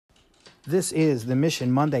This is the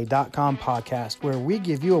MissionMonday.com podcast, where we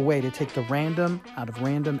give you a way to take the random out of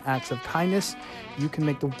random acts of kindness. You can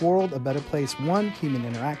make the world a better place, one human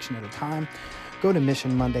interaction at a time. Go to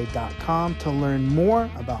MissionMonday.com to learn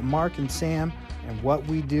more about Mark and Sam and what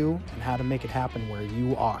we do and how to make it happen where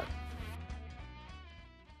you are.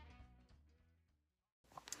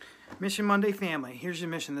 Mission Monday family, here's your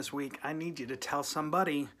mission this week. I need you to tell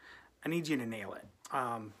somebody. I need you to nail it.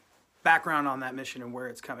 Background on that mission and where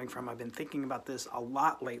it's coming from. I've been thinking about this a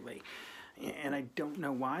lot lately, and I don't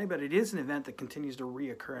know why, but it is an event that continues to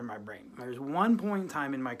reoccur in my brain. There's one point in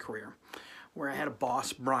time in my career where I had a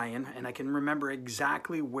boss, Brian, and I can remember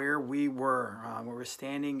exactly where we were. We were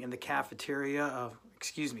standing in the cafeteria of,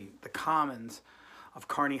 the Commons of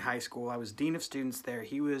Kearney High School. I was dean of students there.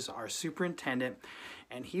 He was our superintendent,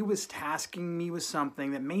 and he was tasking me with something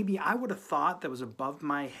that maybe I would have thought that was above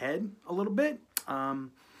my head a little bit.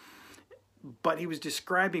 But he was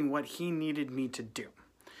describing what he needed me to do.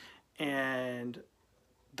 And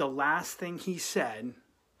the last thing he said,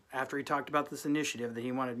 after he talked about this initiative that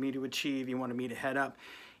he wanted me to achieve, he wanted me to head up,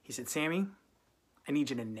 he said, "Sammy, I need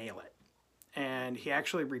you to nail it." And he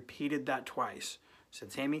actually repeated that twice. He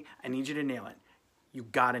said, "Sammy, I need you to nail it. You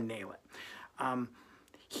gotta nail it."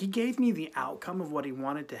 He gave me the outcome of what he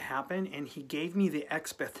wanted to happen, and he gave me the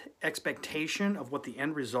expectation of what the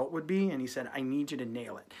end result would be, and he said, "I need you to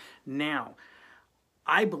nail it." Now,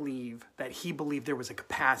 I believe that he believed there was a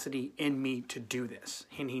capacity in me to do this,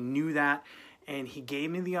 and he knew that, and he gave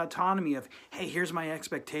me the autonomy of, "Hey, here's my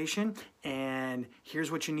expectation, and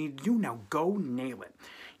here's what you need to do. Now go nail it."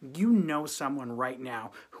 You know someone right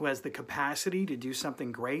now who has the capacity to do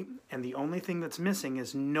something great, and the only thing that's missing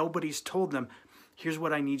is nobody's told them, "Here's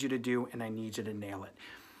what I need you to do, and I need you to nail it."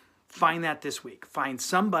 Find that this week. Find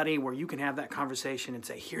somebody where you can have that conversation and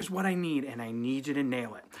say, "Here's what I need, and I need you to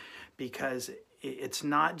nail it." Because it's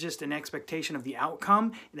not just an expectation of the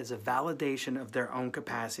outcome. It is a validation of their own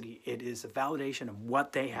capacity. It is a validation of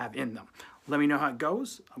what they have in them. Let me know how it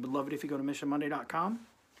goes. I would love it if you go to MissionMonday.com,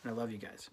 and I love you guys.